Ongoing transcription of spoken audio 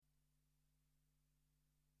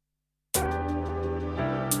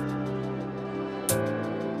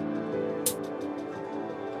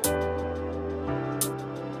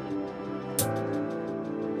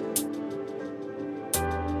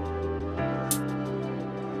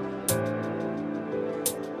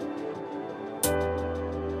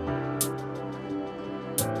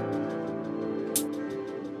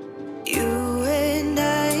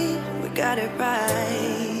it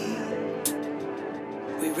right.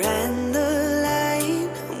 We ran the line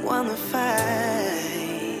and won the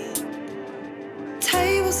fight.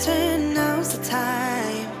 Tables turn, now's the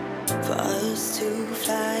time for us to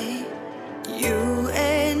fly. You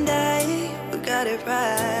and I, we got it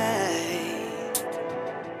right.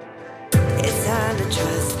 It's time to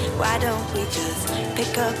trust. Why don't we just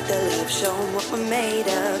pick up the love, show 'em what we're made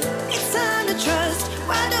of? It's time to trust.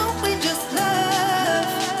 Why don't we just love?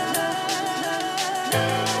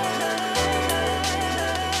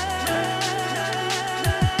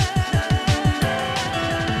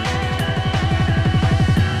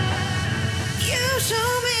 You show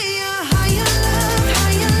me a higher love,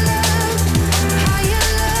 higher love, higher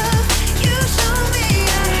love. You show me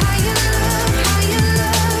a higher love, higher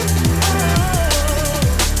love.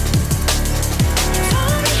 You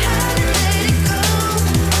told me how to let it go,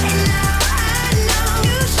 and now I know.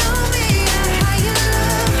 You show me a higher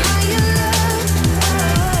love, higher love.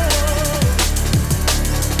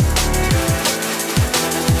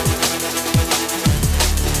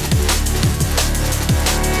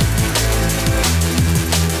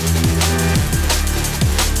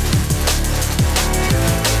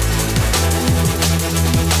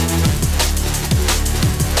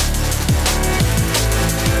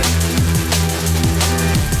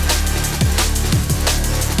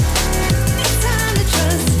 It's time to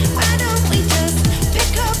trust. Why don't we just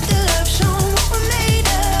pick up the love, show 'em what we're made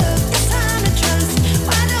of? It's time to trust.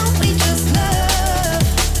 Why don't we just love?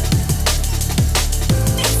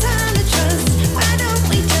 It's time to trust. Why don't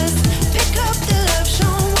we just pick up the love,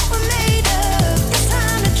 show 'em what we're made of? It's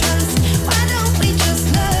time to trust. Why don't we just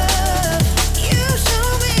love? You show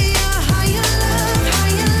me a higher love,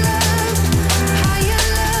 higher love, higher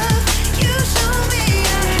love. You show me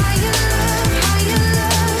a higher love, higher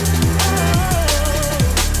love.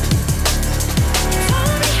 You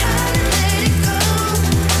told me how to let it go,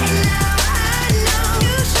 and now I know.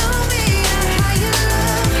 You show me a higher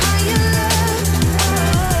love, higher love.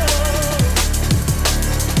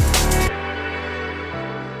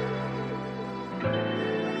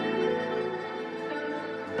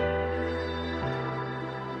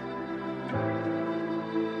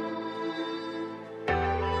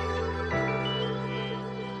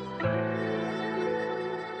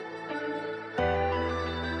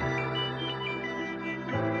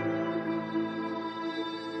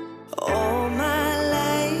 All my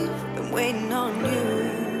life, been waiting on you,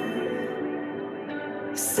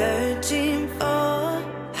 searching for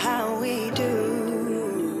how we do.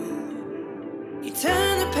 You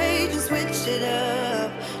turn the page and switch it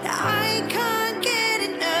up. Now I can't get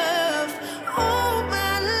enough. All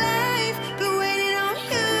my life, been waiting on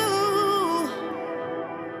you.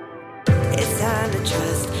 It's time to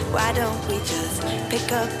trust. Why don't we just pick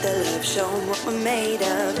up the love, show 'em what we're made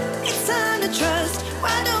of? It's time to trust.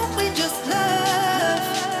 Why don't we just love?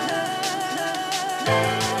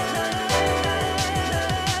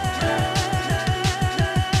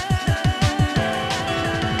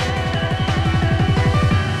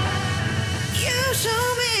 You show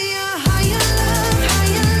me a higher love,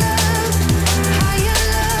 higher love, higher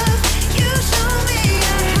love. You show me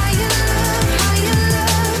a higher love, higher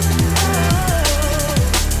love.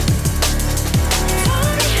 You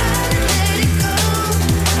told me how to let it go,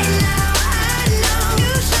 and now I know.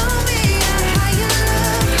 You show me a higher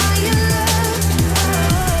love, higher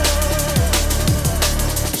love.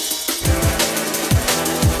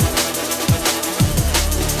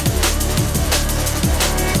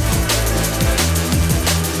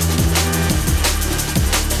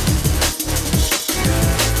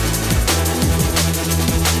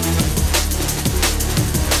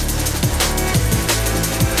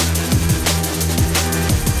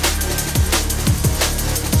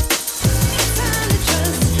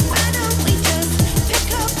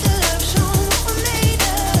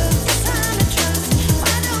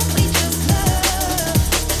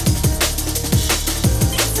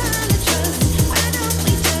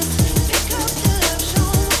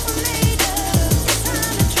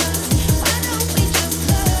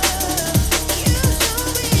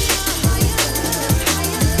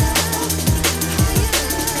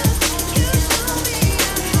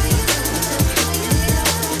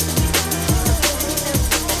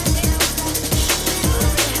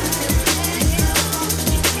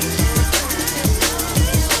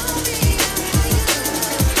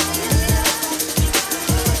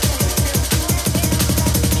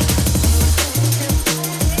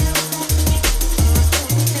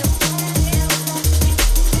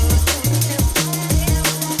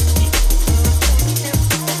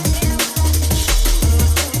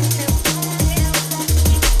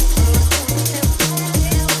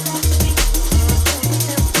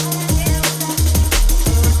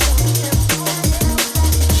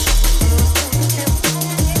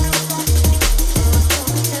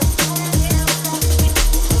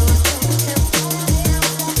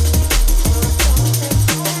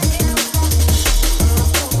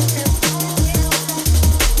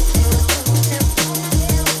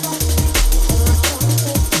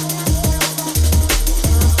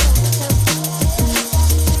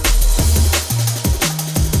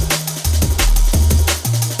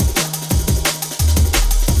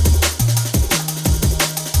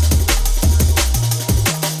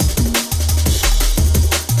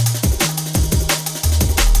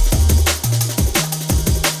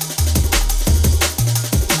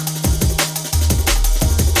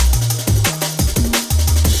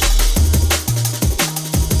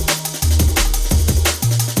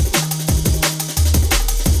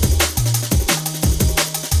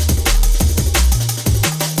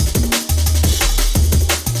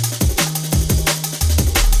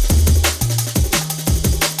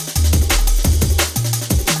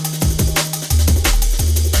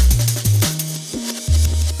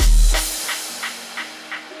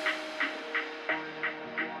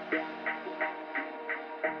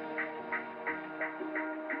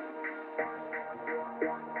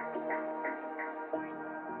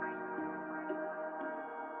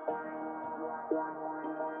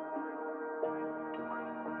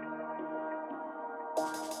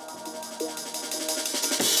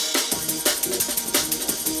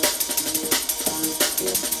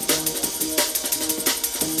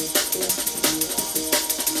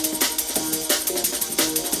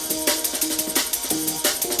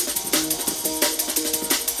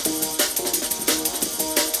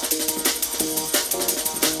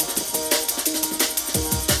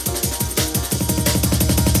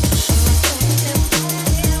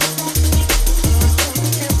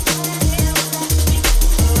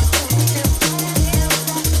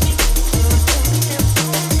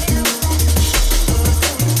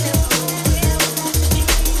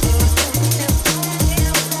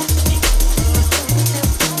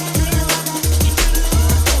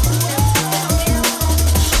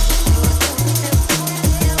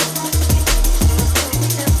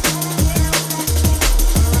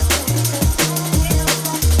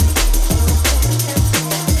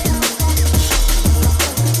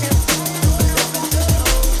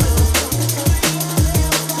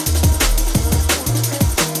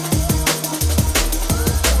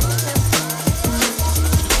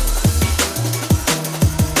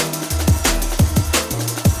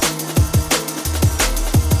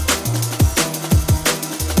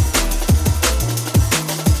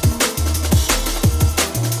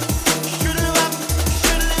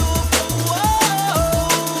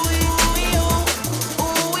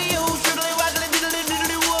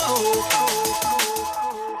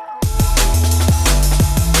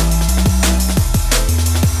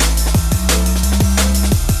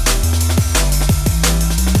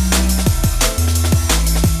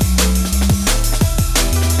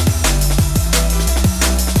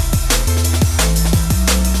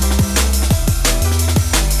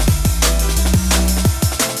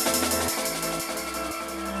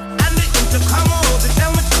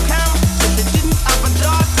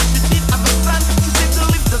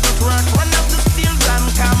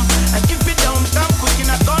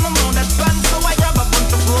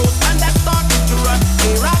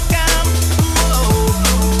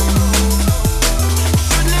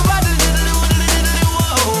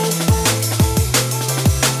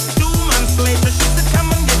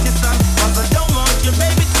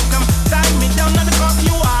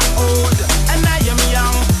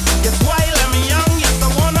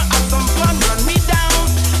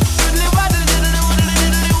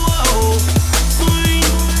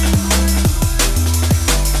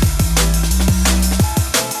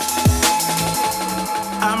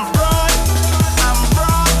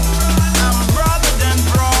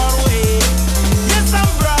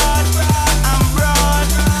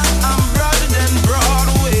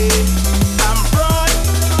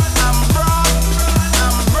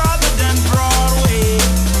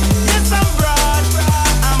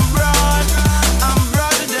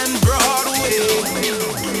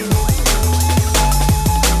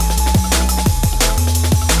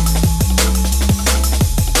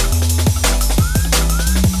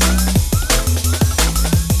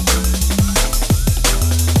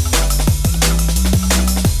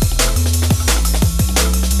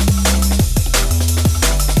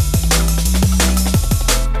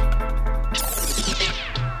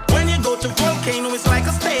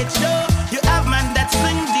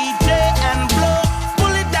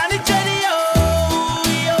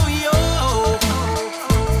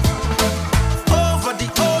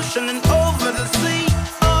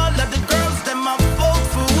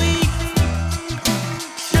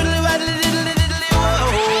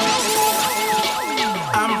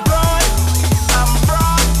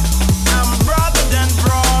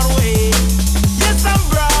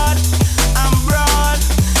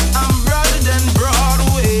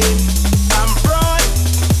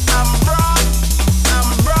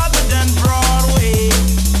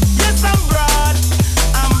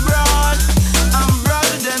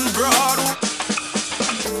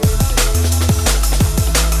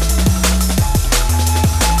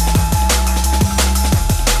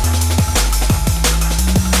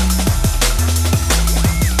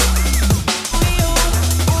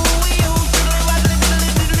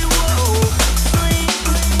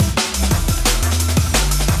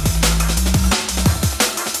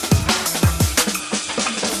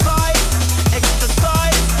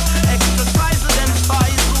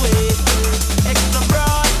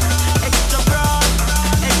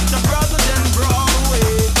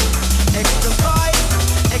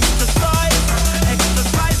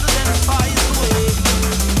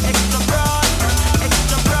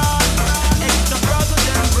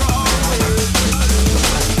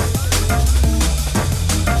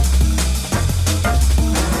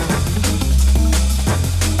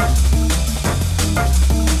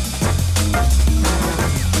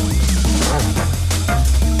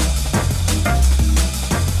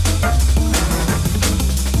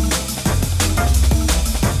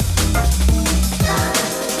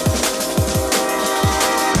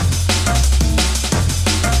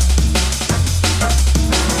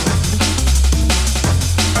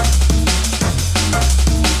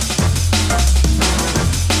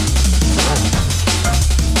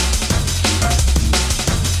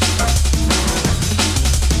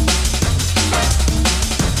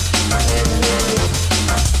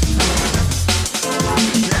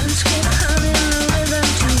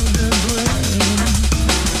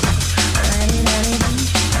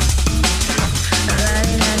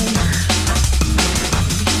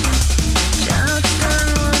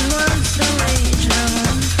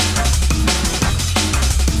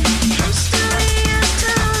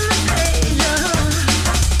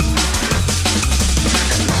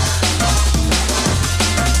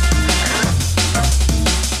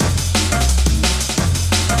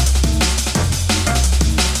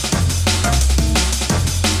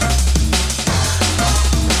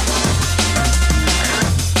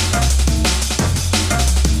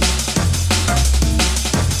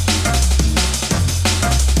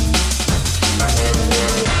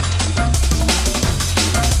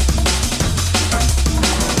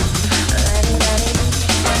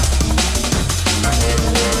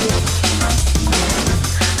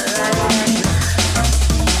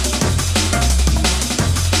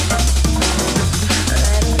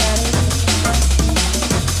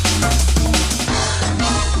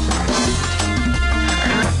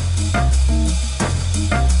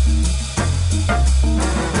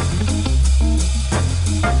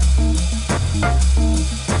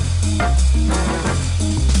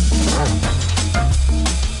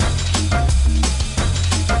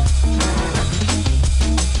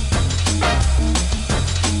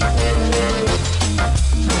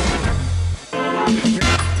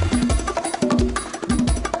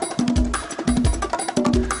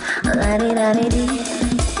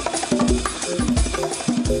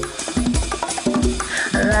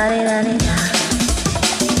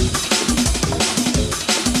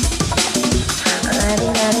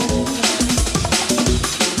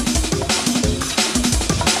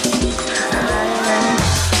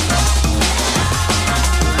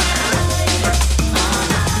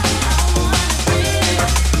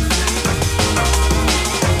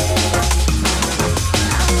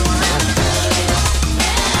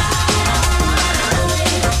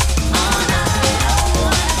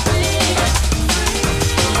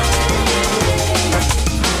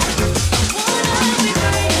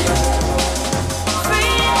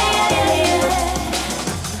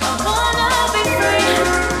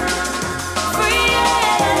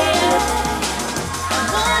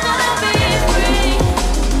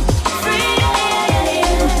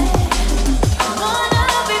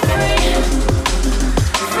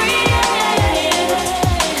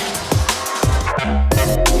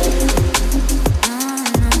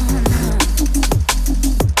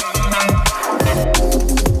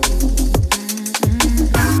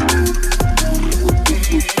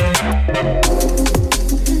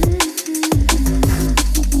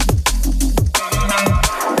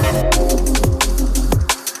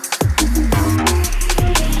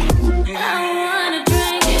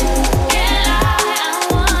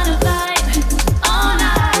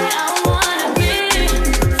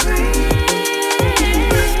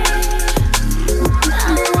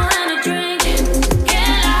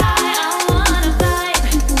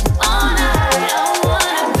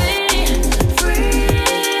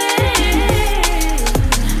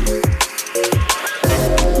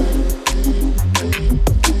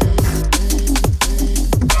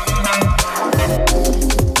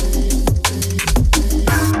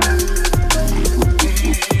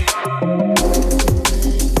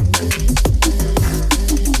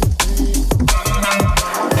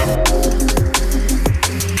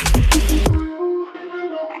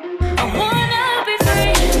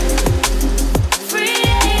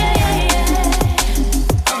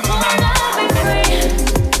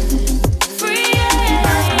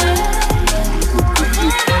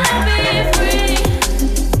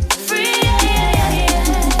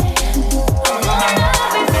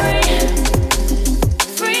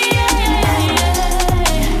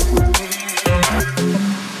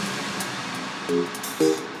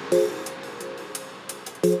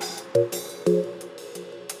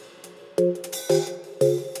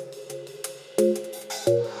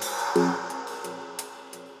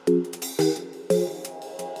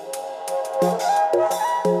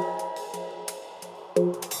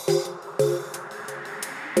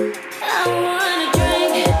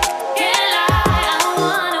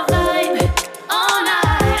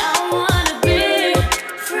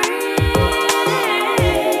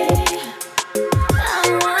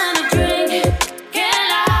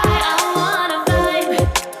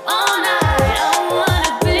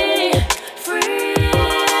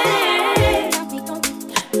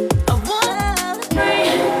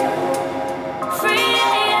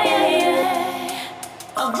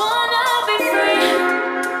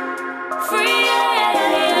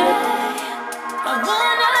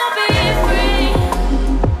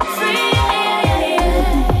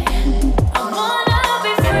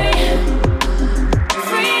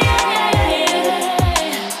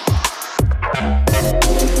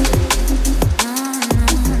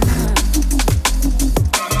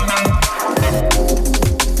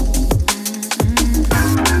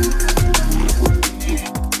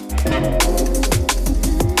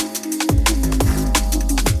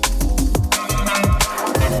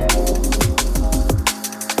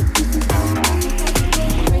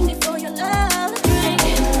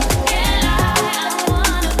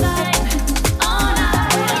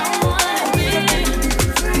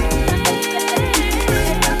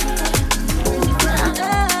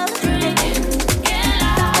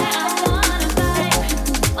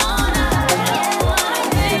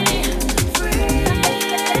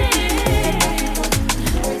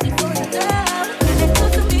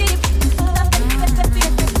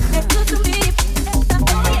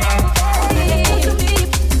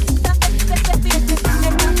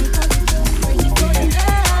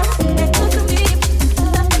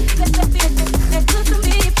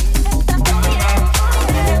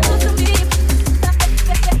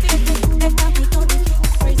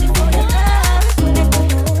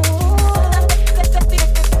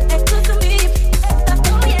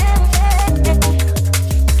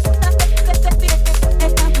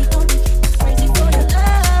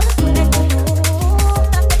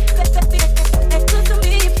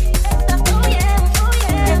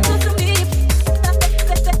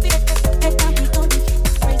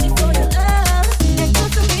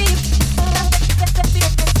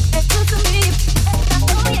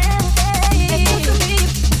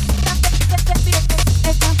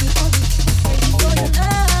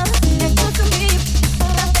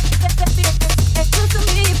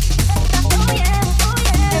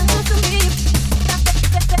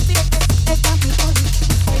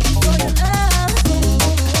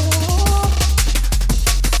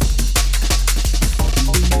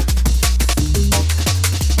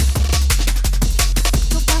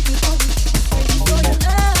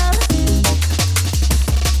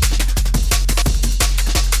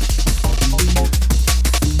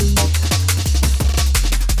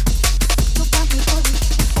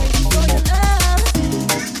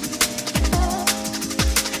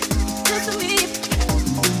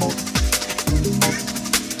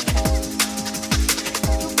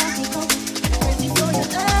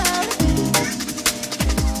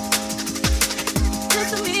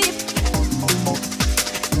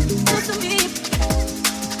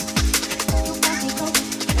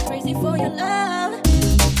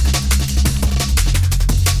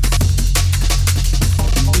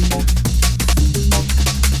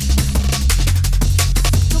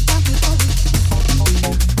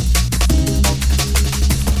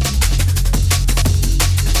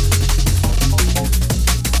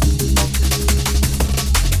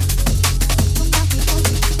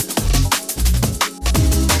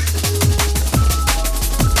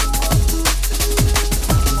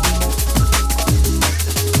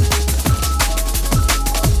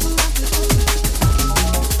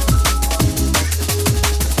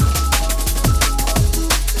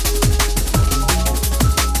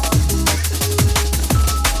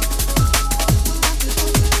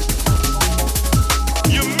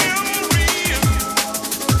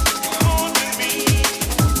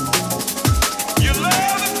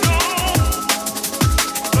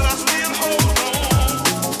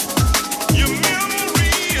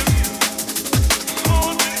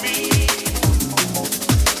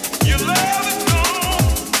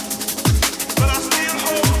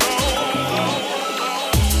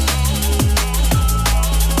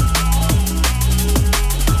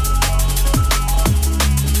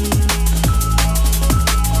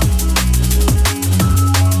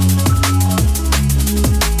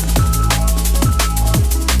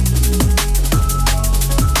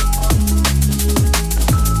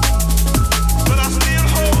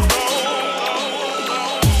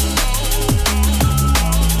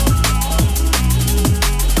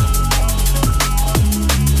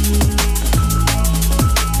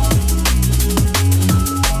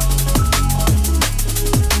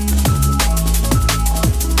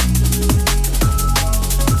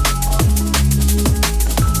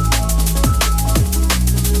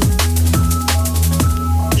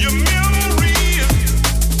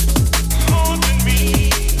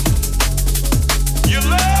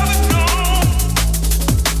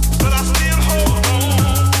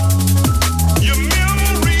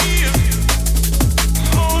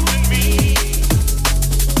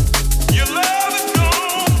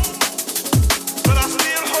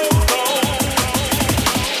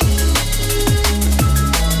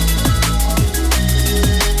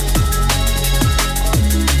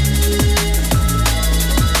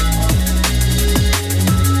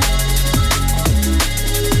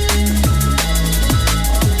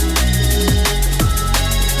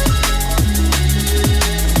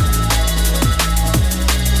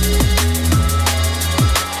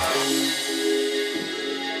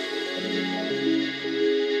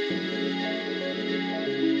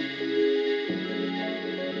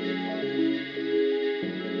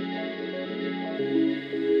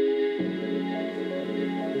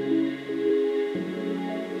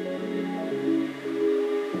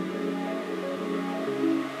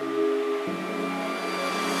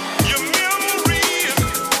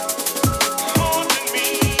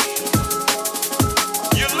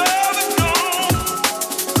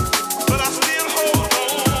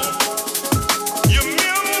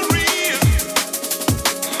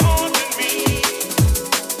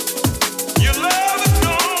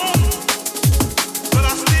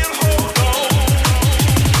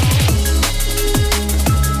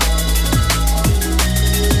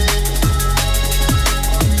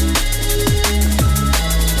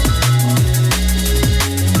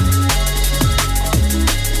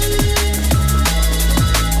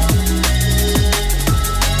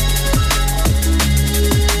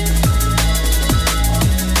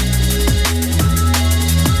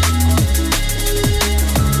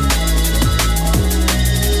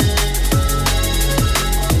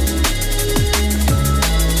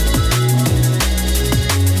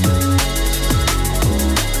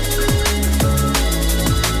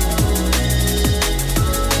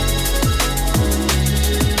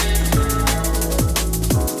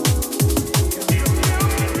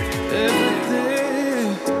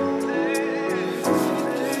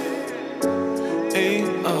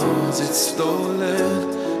 it's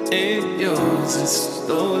stolen. Ain't yours, it's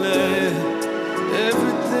stolen.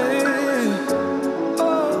 Everything,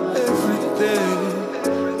 oh, everything.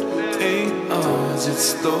 Ain't ours, it's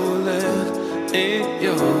stolen. Ain't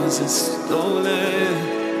yours, it's stolen.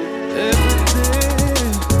 Everything.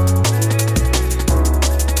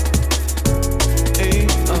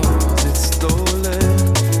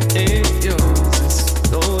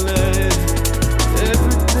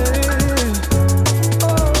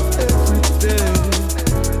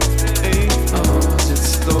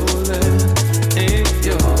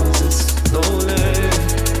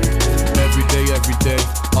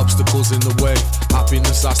 In the way,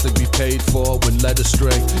 happiness has to be paid for when led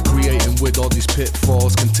astray. Creating with all these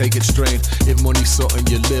pitfalls can take it strain. If money's something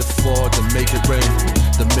you live for, then make it rain.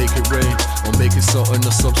 Then make it rain, or make it something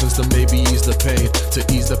a substance to maybe ease the pain. To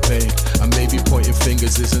ease the pain, and maybe pointing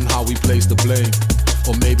fingers isn't how we place the blame.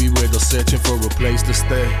 Or maybe we're just searching for a place to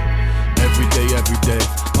stay. Every day,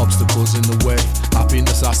 obstacles in the way.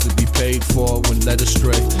 Happiness has to be paid for when led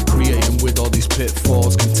astray. Creating with all these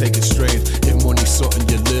pitfalls can take it strain. If money's something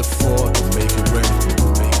you live for, then make it rain.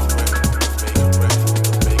 Make it rain, make it rain,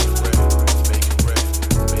 make it rain, make it rain, make it rain, make it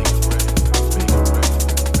rain,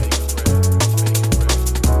 make it rain,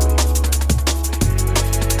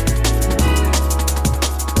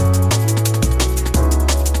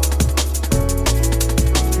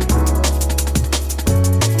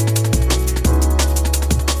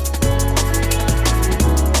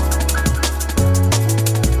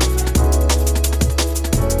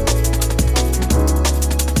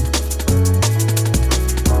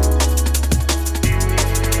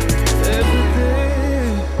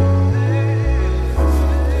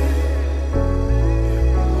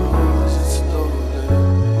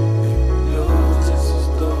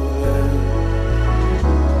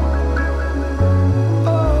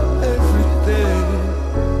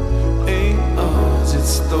 it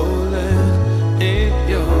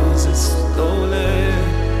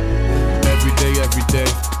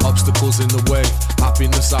in the way.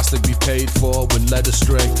 Happiness has to be paid for when led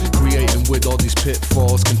astray. Creating with all these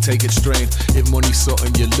pitfalls can take it strain. If money's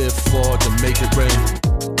something you live for, then make it rain.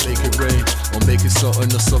 Make it rain, or make it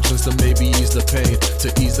something a substance to maybe ease the pain.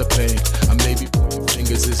 To ease the pain, and maybe pointing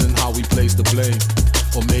fingers isn't how we place the blame.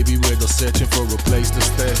 Or maybe we're just searching for a place to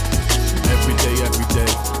stay. Every day,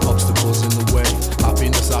 obstacles in the way.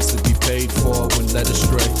 Happiness has to be paid for when led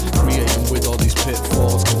astray. Creating with all these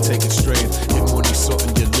pitfalls can take it strain. If money's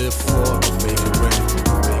something you live for, then make it rain.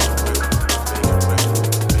 Make it rain,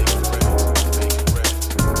 make it rain, make it rain, make it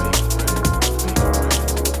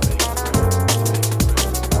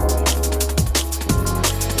rain, make it rain, make it rain,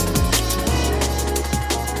 make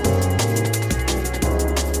it rain, make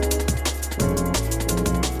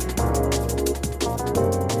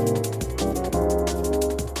it rain.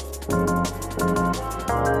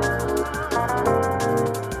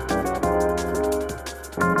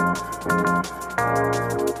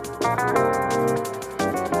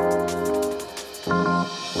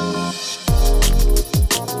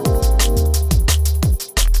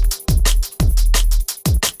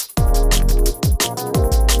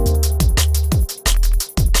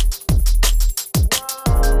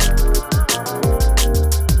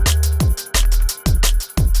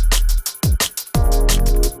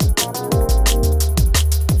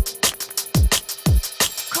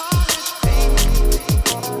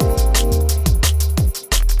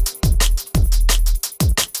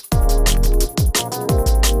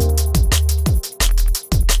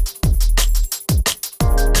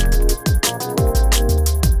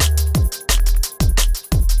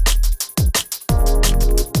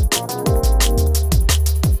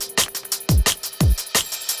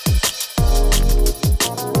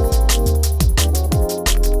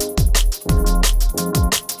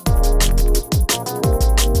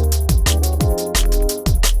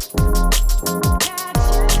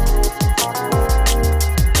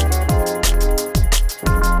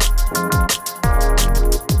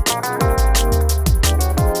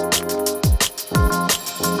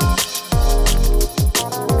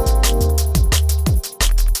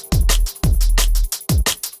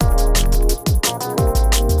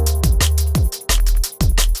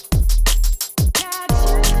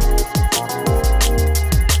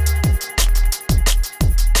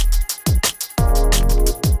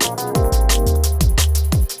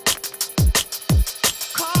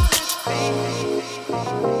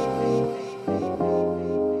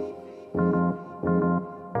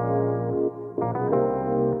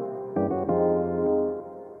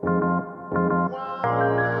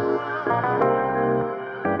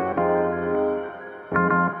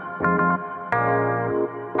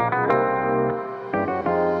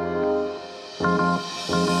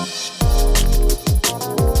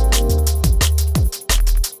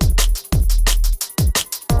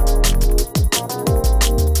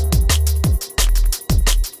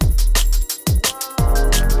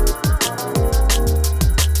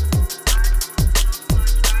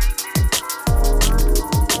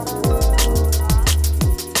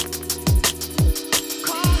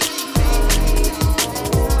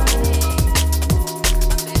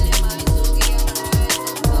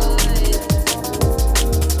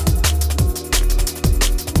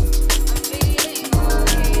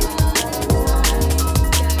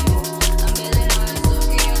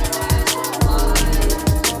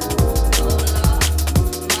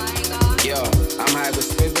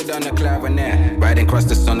 on the clarinet, riding across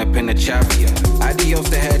the sun up in a chariot. Adios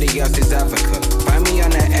to Helios is Africa. Find me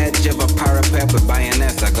on the edge of a parapet with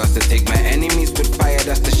bayonets. I got to take my enemies with fire,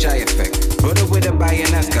 that's the shy effect. Brother with a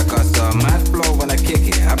bayonet, I got some mad flow when I kick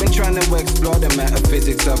it. I've been trying to explore the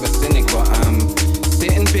metaphysics of a cynic, but I'm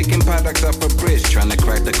sitting picking products off a bridge, trying to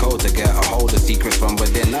crack the code to get a hold of secrets from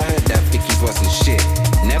within. I heard that Vicky's wasn't shit.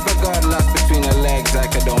 Never got lost between her legs, I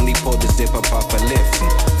could only pull the zip up off her lips.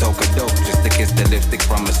 And toke a dope just to kiss the lipstick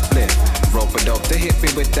from a split. Rope a dope to hit me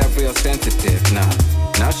with that real sensitive. Now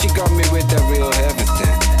she got me with that real heaven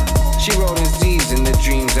sent. She rolling Z's in the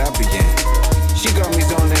dreams I be in. She got me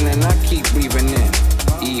zoning and I keep breathing in.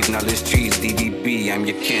 Eve, knowledge trees, DDB, I'm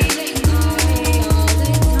your kin.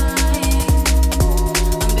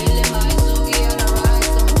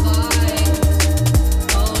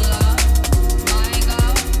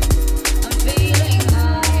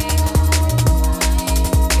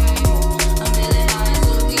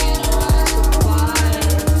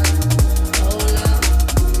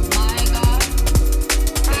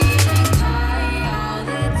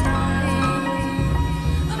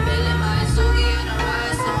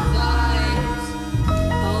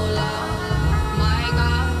 Hold up.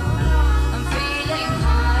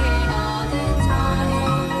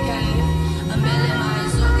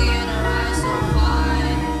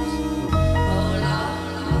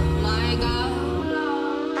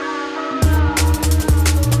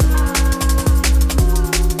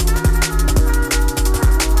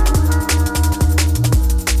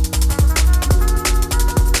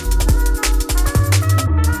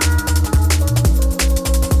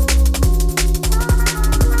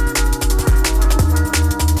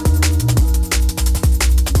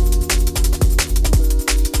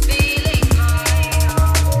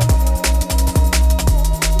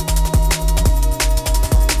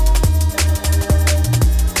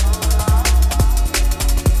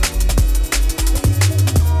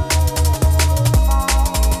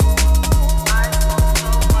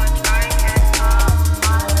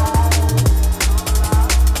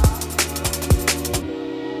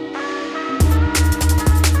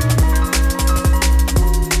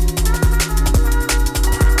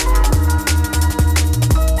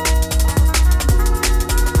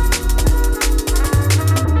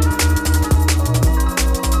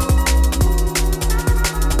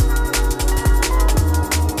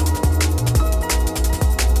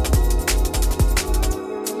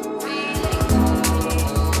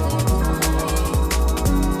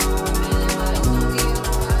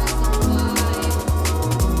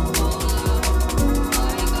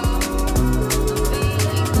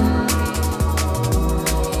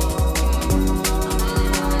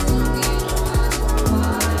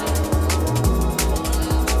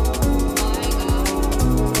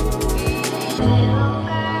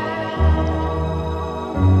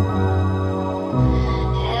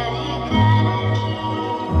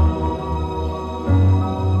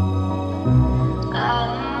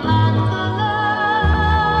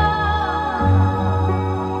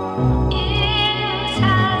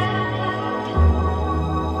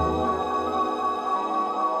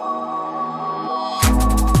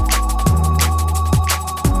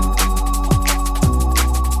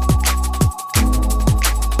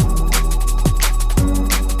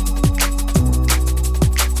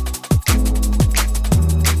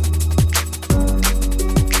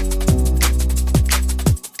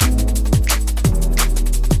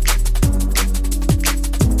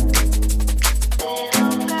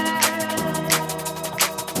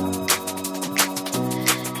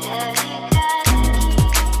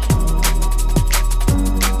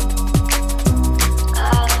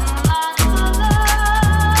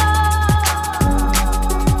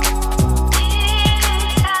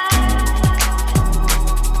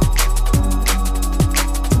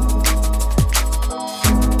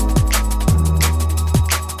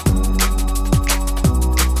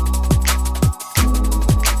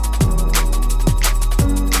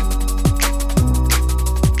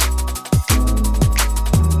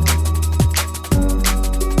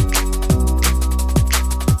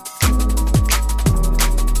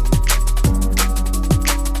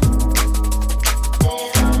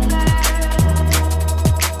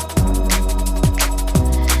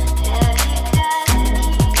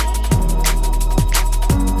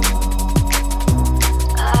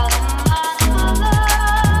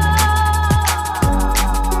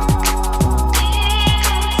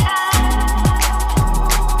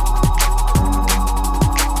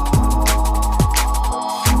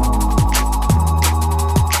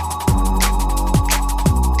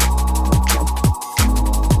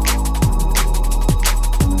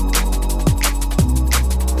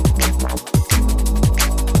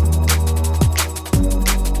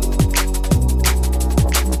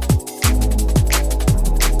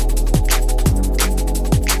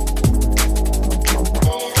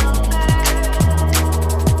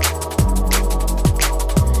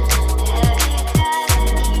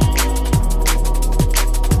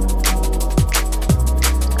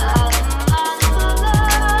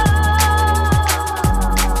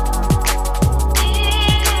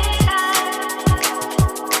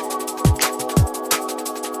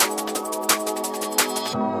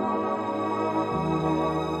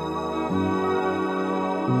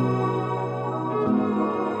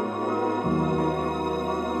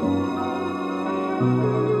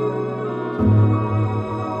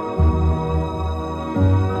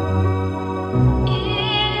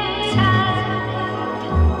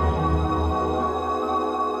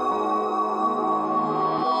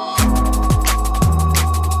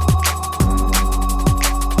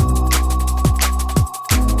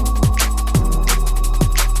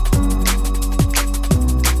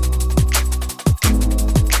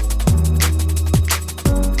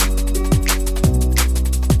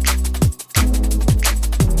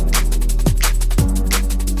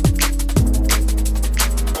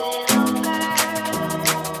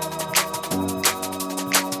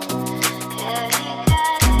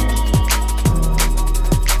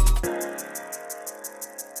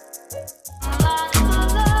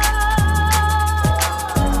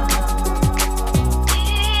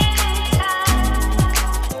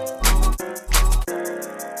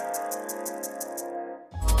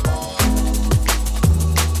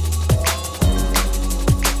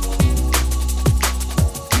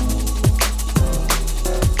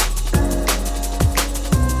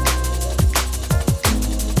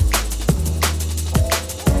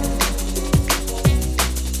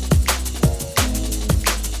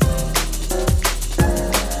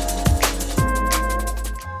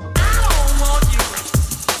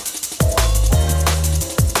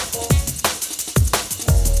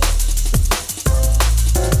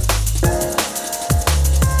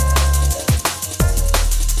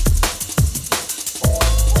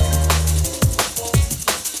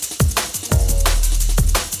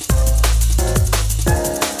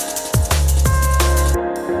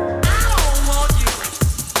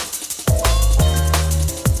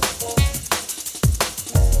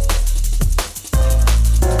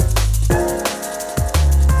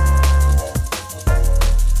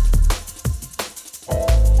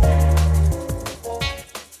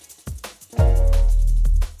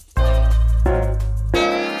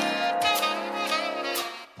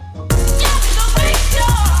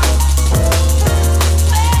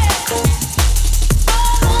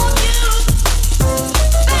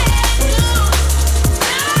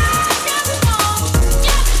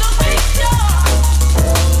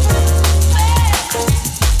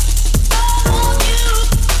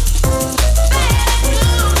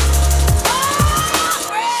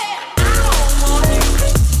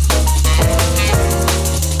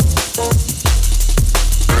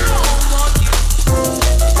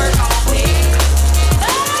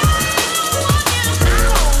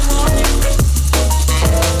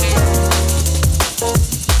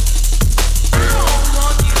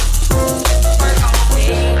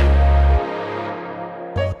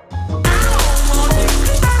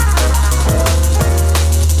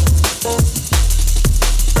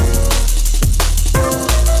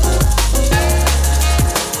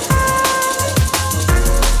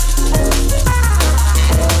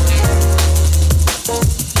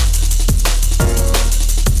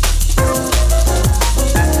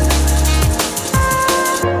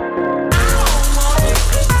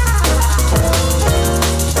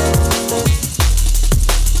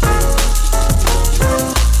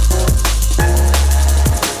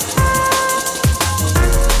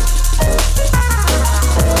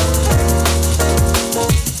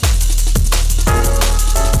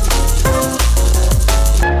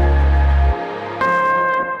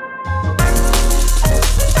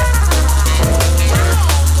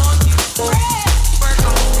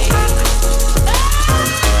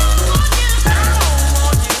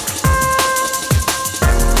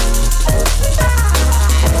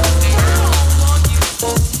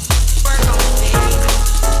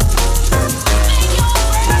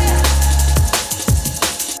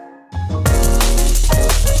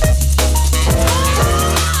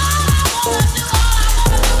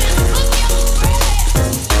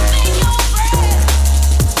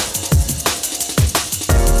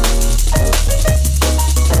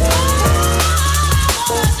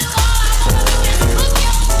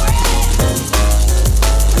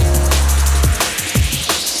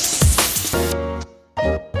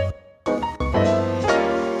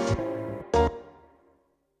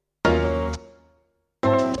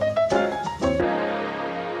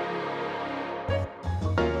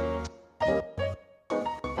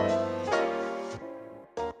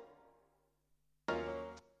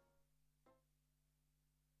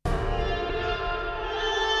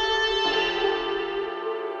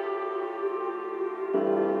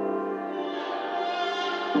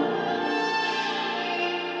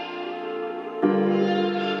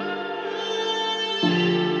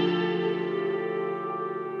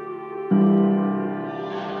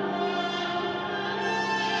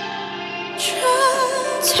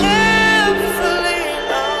 Carefully,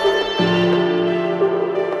 Lord.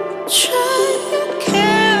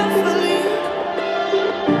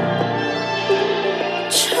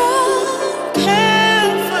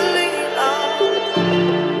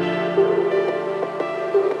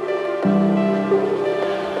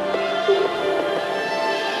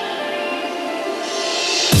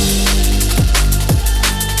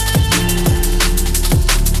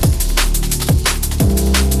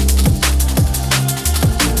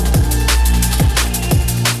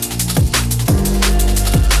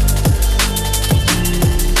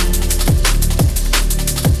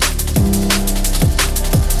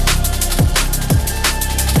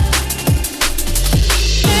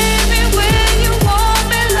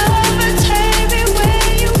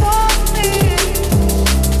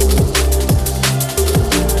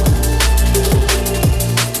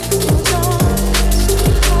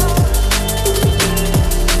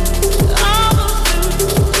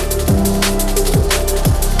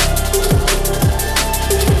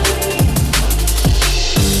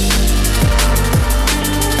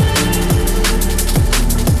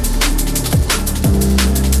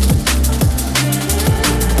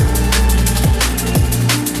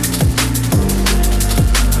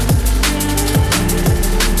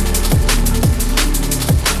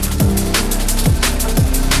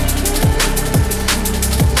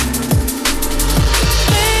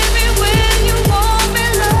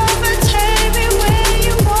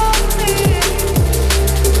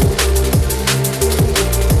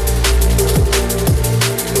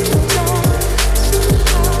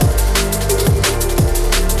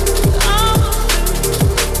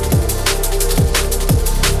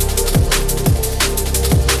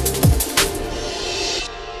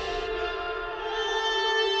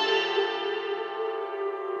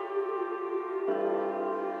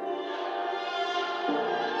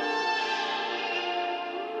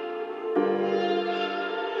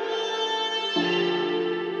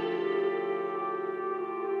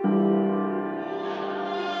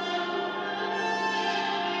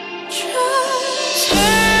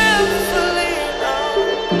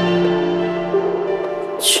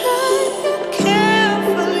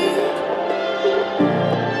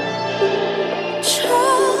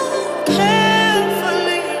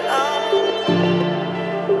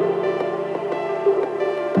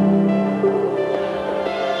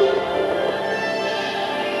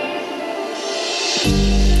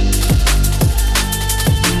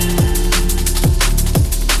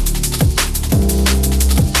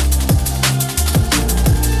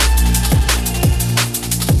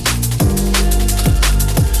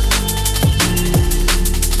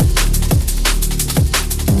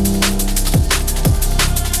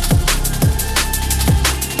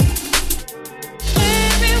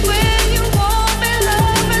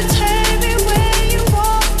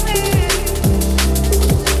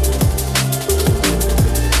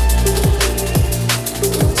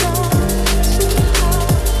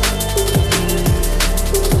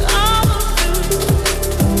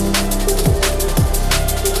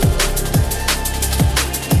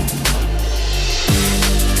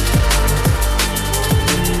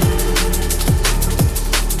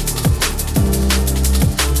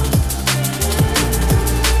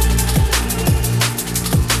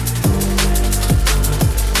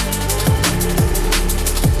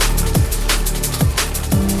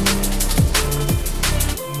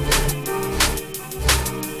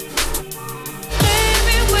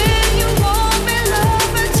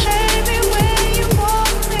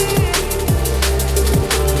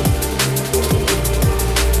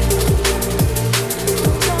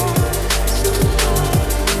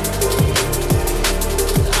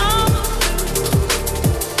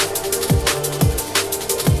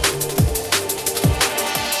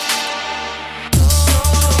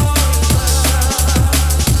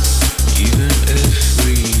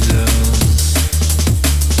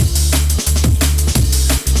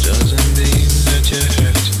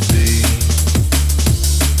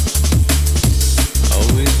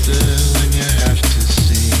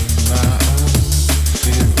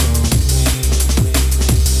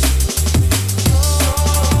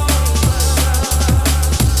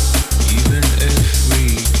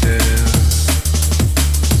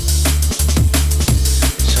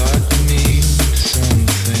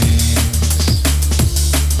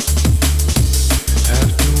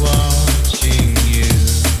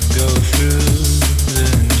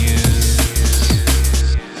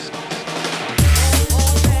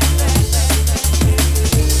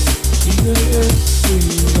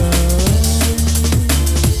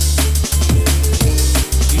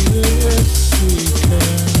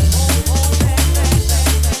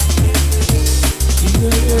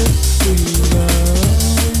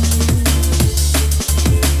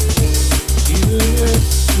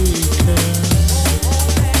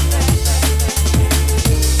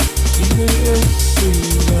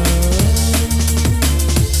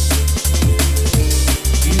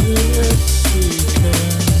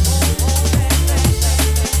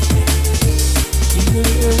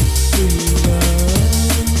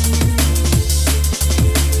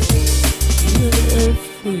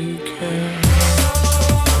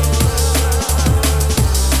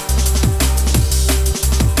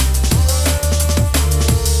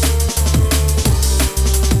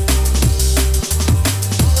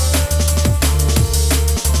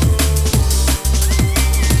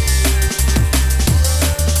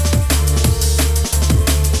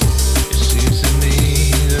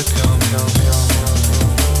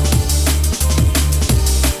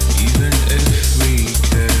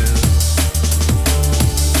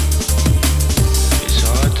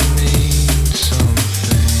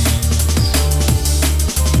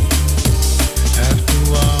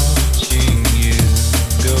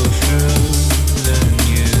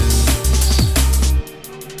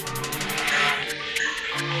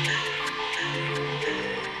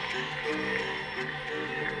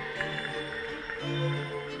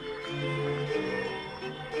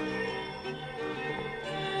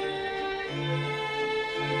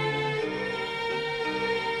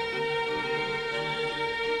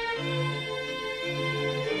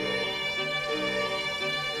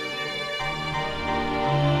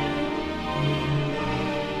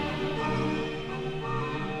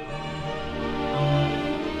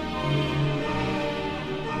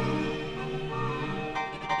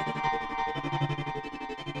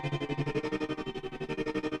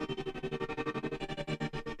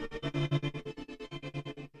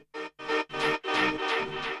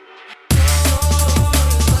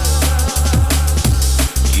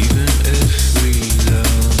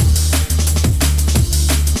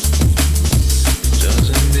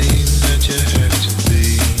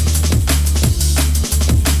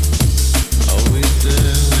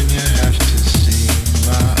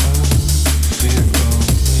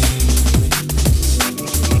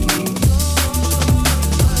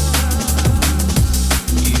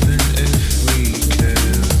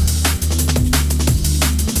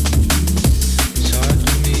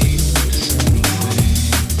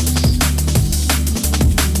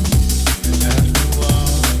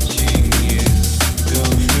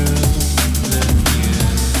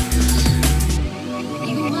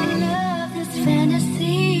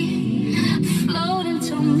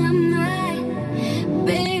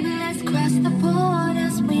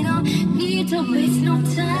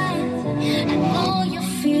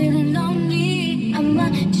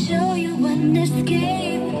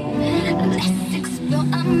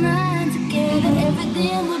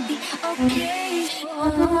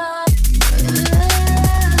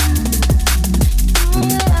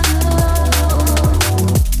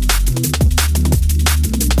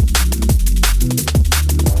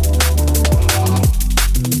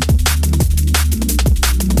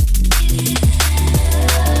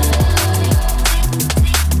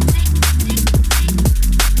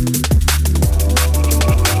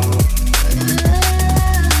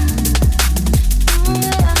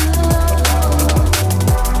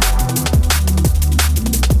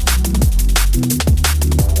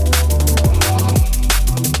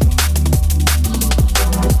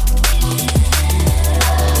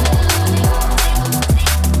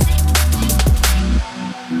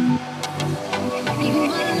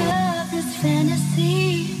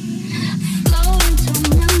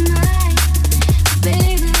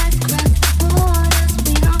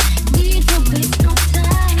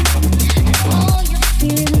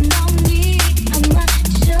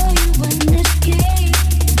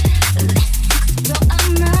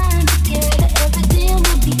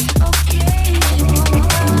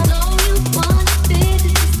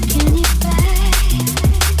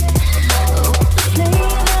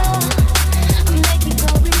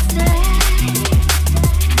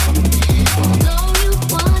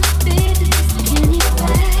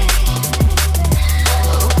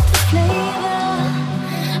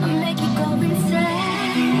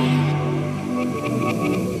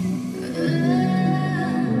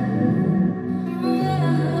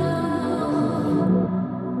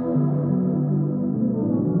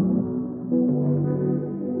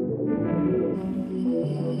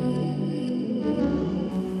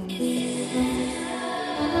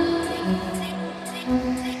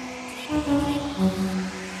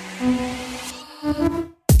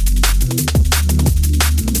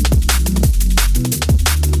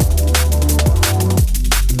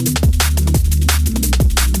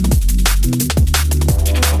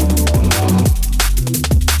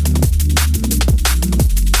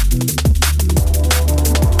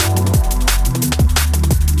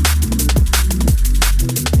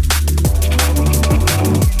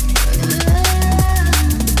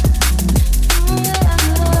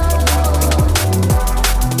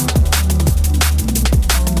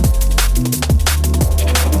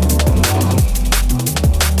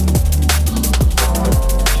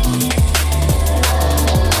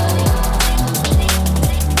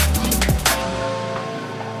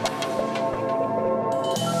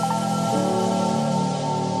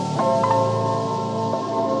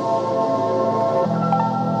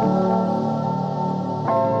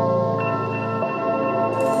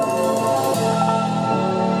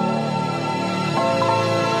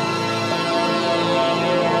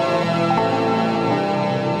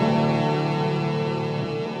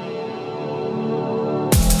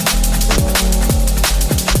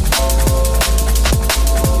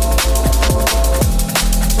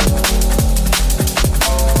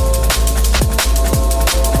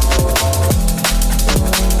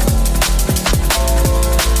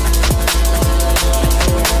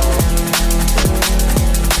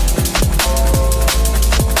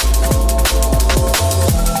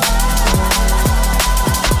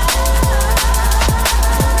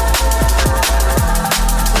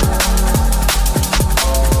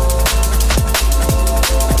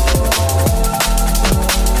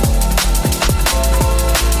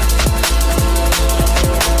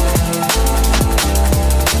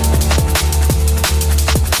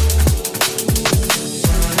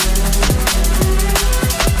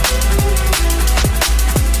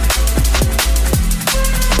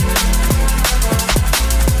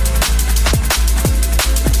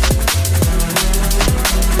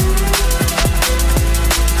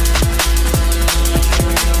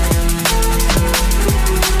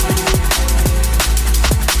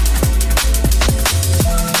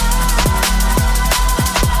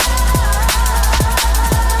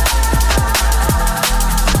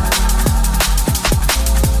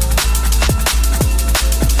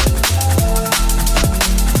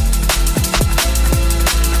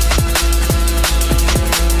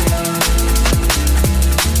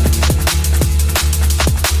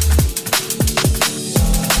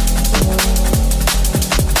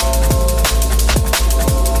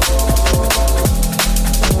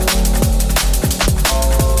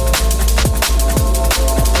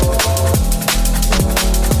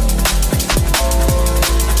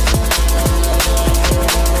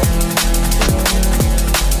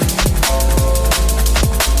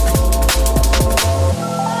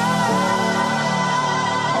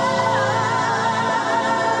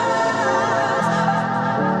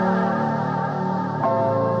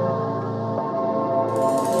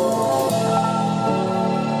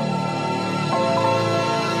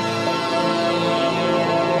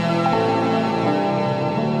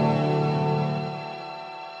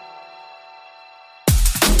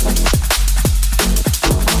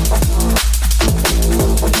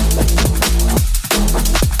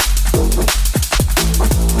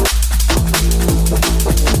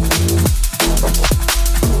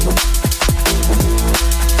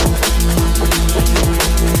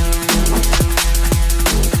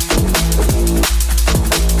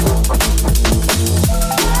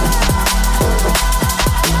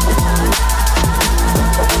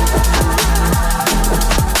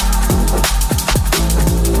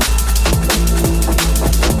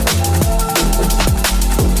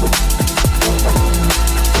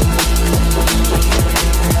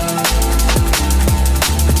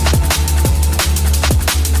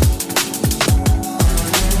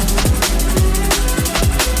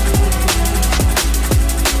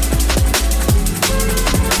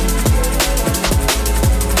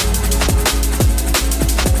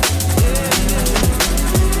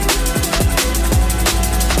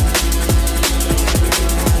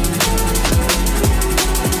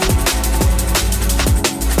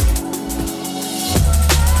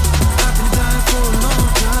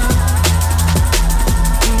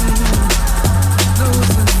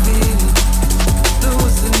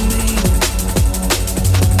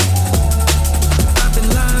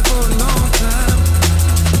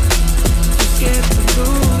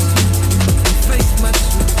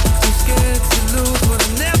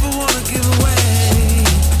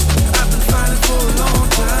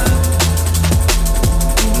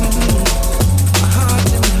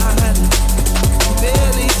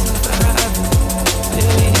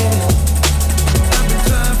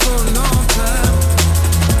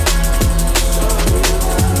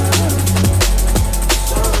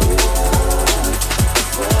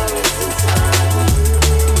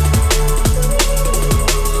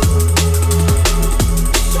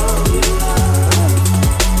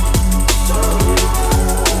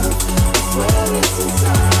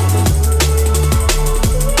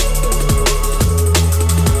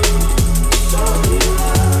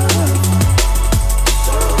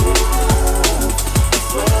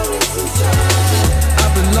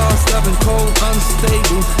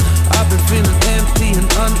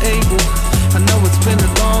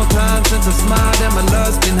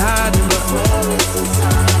 hiding, but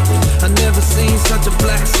I never seen such a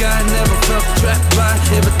black sky, never felt trapped by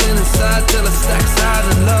everything inside till I stacks high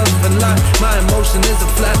in love and light. My emotion is a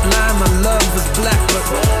flat line, my love is black, but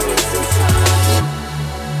where is inside?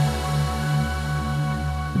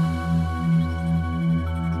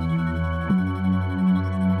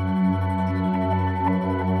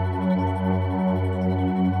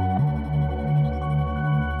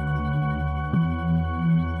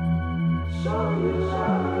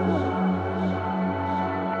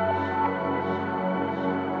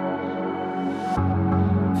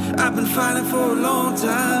 I've been fighting for a long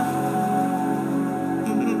time.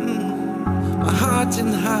 My heart's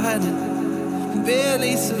in hiding,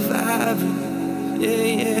 barely surviving.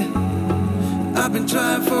 Yeah. I've been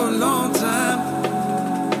trying for a long time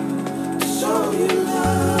to show you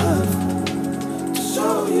love, to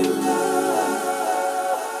show you love.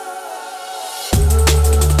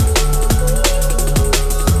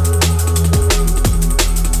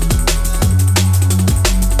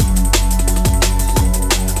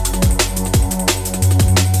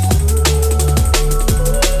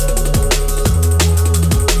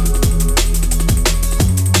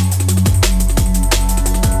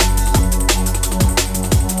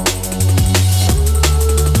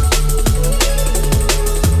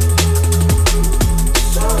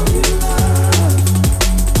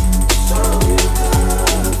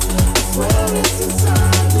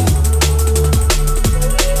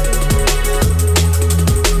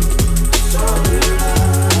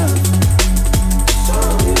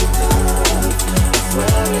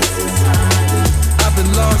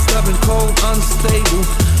 I've been cold, unstable.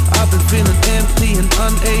 I've been feeling empty and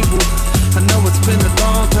unable. I know it's been a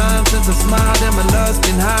long time since I smiled and my love's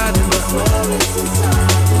been hiding, but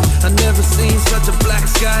I never seen such a black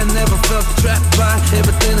sky, never felt trapped by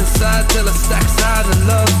everything inside till I stacks high in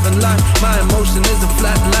love and life. My emotion is a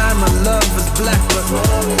flat line, my